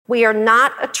We are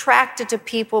not attracted to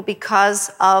people because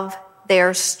of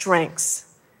their strengths.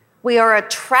 We are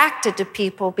attracted to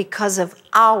people because of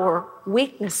our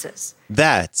weaknesses.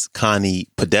 That's Connie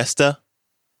Podesta.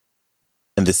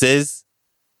 And this is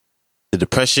the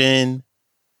Depression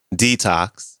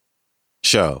Detox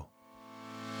Show.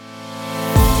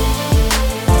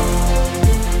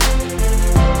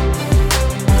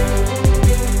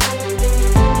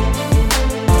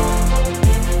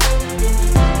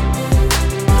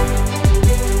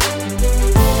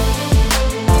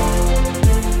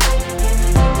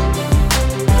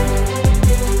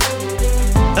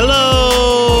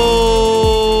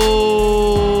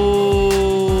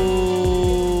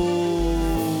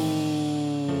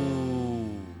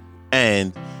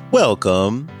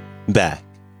 Welcome back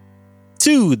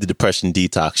to the Depression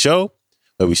Detox Show,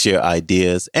 where we share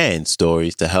ideas and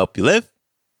stories to help you live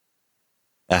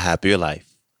a happier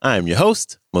life. I am your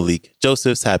host, Malik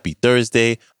Josephs. Happy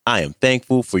Thursday. I am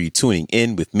thankful for you tuning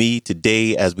in with me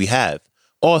today as we have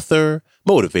author,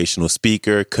 motivational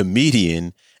speaker,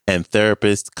 comedian, and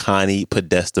therapist Connie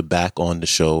Podesta back on the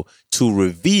show to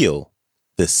reveal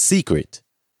the secret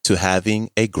to having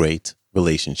a great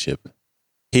relationship.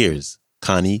 Here's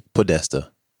Connie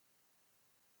Podesta.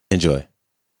 Enjoy.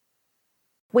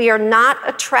 We are not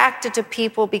attracted to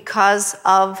people because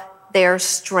of their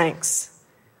strengths.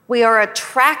 We are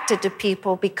attracted to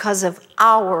people because of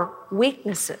our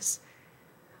weaknesses,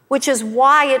 which is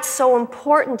why it's so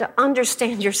important to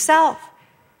understand yourself.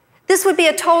 This would be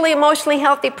a totally emotionally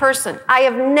healthy person. I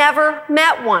have never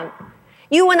met one.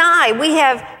 You and I, we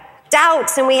have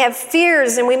doubts and we have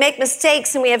fears and we make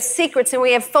mistakes and we have secrets and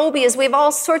we have phobias. We have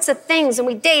all sorts of things and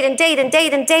we date and date and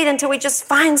date and date until we just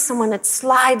find someone that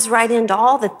slides right into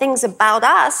all the things about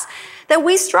us that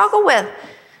we struggle with.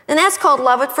 And that's called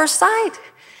love at first sight.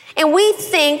 And we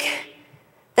think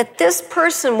that this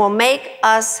person will make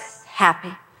us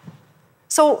happy.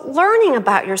 So learning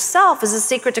about yourself is a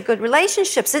secret to good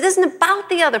relationships. It isn't about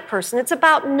the other person. It's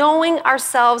about knowing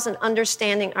ourselves and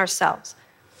understanding ourselves.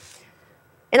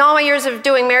 In all my years of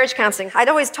doing marriage counseling, I'd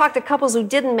always talk to couples who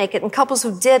didn't make it and couples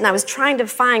who did, and I was trying to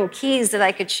find keys that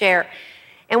I could share.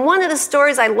 And one of the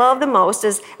stories I love the most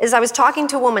is I was talking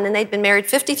to a woman, and they'd been married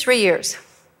 53 years.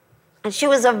 And she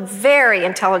was a very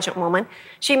intelligent woman.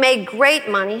 She made great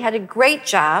money, had a great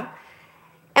job.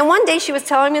 And one day she was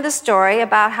telling me the story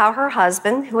about how her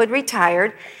husband, who had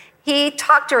retired, he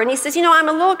talked to her, and he says, I'm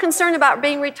a little concerned about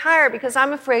being retired because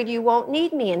I'm afraid you won't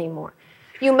need me anymore.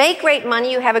 You make great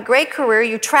money, you have a great career,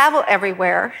 you travel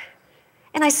everywhere.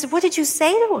 And I said, what did you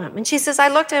say to him? And she says, I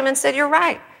looked at him and said, you're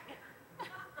right.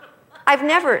 I've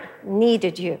never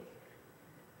needed you.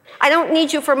 I don't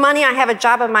need you for money, I have a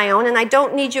job of my own, and I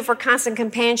don't need you for constant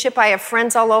companionship, I have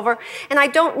friends all over, and I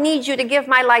don't need you to give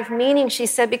my life meaning, she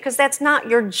said, because that's not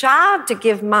your job to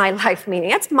give my life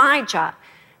meaning, that's my job.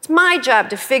 It's my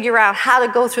job to figure out how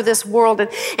to go through this world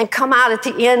and come out at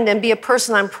the end and be a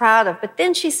person I'm proud of. But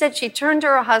then she said she turned to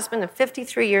her husband of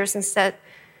 53 years and said,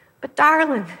 but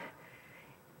darling,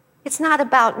 it's not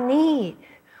about need.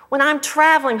 When I'm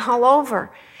traveling all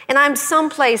over and I'm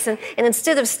someplace and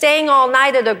instead of staying all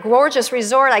night at a gorgeous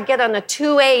resort, I get on a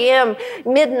 2 a.m.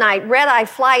 midnight red-eye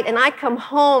flight and I come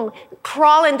home,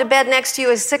 crawl into bed next to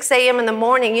you at 6 a.m. in the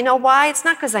morning. You know why? It's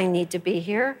not because I need to be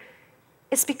here.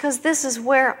 It's because this is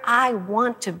where I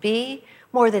want to be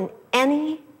more than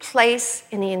any place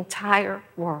in the entire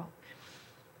world.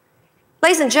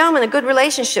 Ladies and gentlemen, a good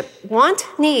relationship, want,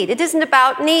 need. It isn't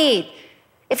about need.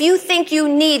 If you think you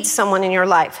need someone in your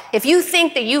life, if you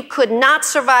think that you could not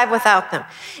survive without them,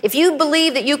 if you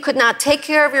believe that you could not take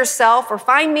care of yourself or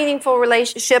find meaningful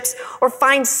relationships or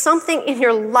find something in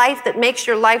your life that makes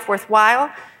your life worthwhile,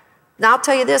 then I'll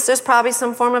tell you this, there's probably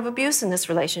some form of abuse in this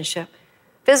relationship.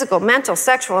 Physical, mental,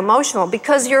 sexual, emotional,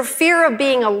 because your fear of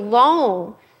being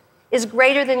alone is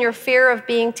greater than your fear of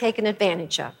being taken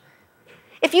advantage of.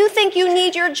 If you think you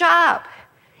need your job,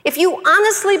 if you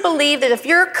honestly believe that if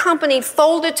your company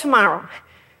folded tomorrow,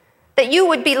 that you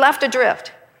would be left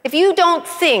adrift, if you don't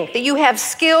think that you have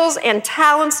skills and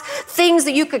talents, things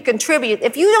that you could contribute,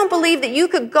 if you don't believe that you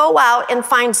could go out and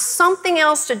find something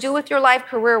else to do with your life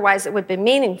career-wise that would be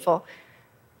meaningful,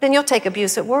 then you'll take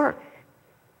abuse at work.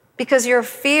 Because your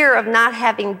fear of not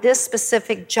having this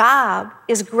specific job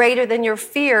is greater than your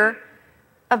fear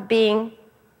of being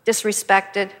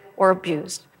disrespected or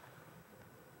abused.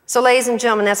 So, ladies and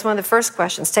gentlemen, that's one of the first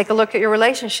questions. Take a look at your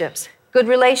relationships. Good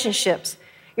relationships.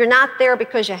 You're not there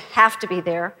because you have to be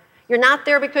there. You're not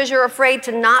there because you're afraid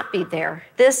to not be there.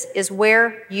 This is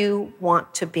where you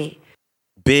want to be.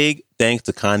 Big thanks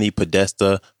to Connie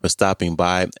Podesta for stopping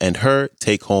by and her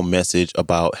take-home message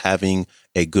about having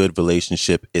a good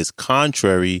relationship is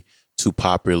contrary to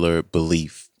popular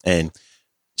belief. And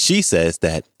she says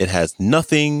that it has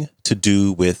nothing to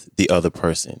do with the other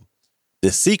person.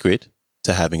 The secret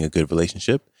to having a good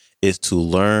relationship is to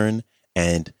learn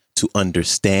and to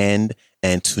understand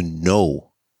and to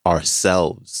know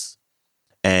ourselves.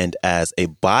 And as a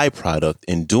byproduct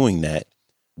in doing that,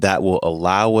 that will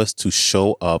allow us to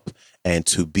show up and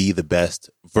to be the best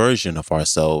version of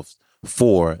ourselves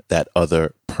for that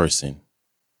other person.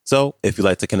 So if you'd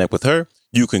like to connect with her,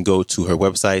 you can go to her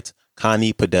website,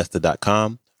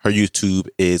 ConniePodesta.com. Her YouTube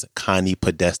is Connie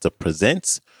Podesta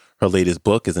Presents. Her latest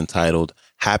book is entitled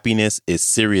Happiness is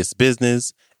Serious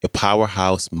Business, a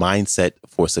Powerhouse Mindset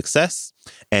for Success.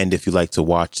 And if you'd like to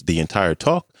watch the entire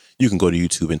talk, you can go to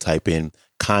YouTube and type in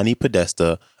Connie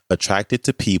Podesta, Attracted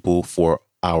to People for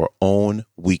Our Own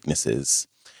Weaknesses.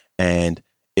 And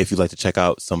if you'd like to check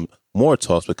out some more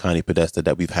talks with Connie Podesta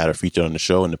that we've had her featured on the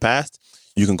show in the past,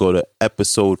 you can go to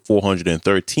episode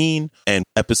 413 and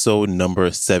episode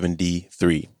number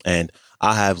 73. And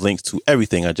I have links to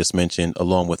everything I just mentioned,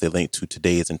 along with a link to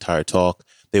today's entire talk.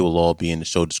 They will all be in the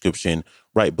show description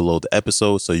right below the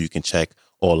episode, so you can check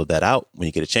all of that out when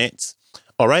you get a chance.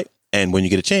 All right. And when you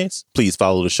get a chance, please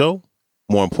follow the show.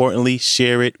 More importantly,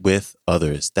 share it with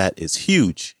others. That is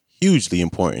huge, hugely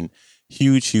important.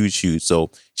 Huge.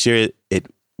 So share it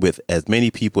with as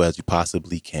many people as you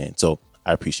possibly can. So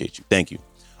I appreciate you. Thank you.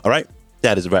 All right.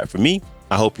 That is a wrap for me.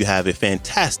 I hope you have a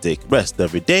fantastic rest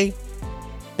of your day,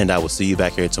 and I will see you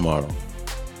back here tomorrow.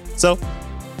 So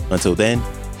until then,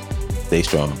 stay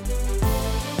strong.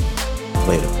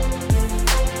 Later.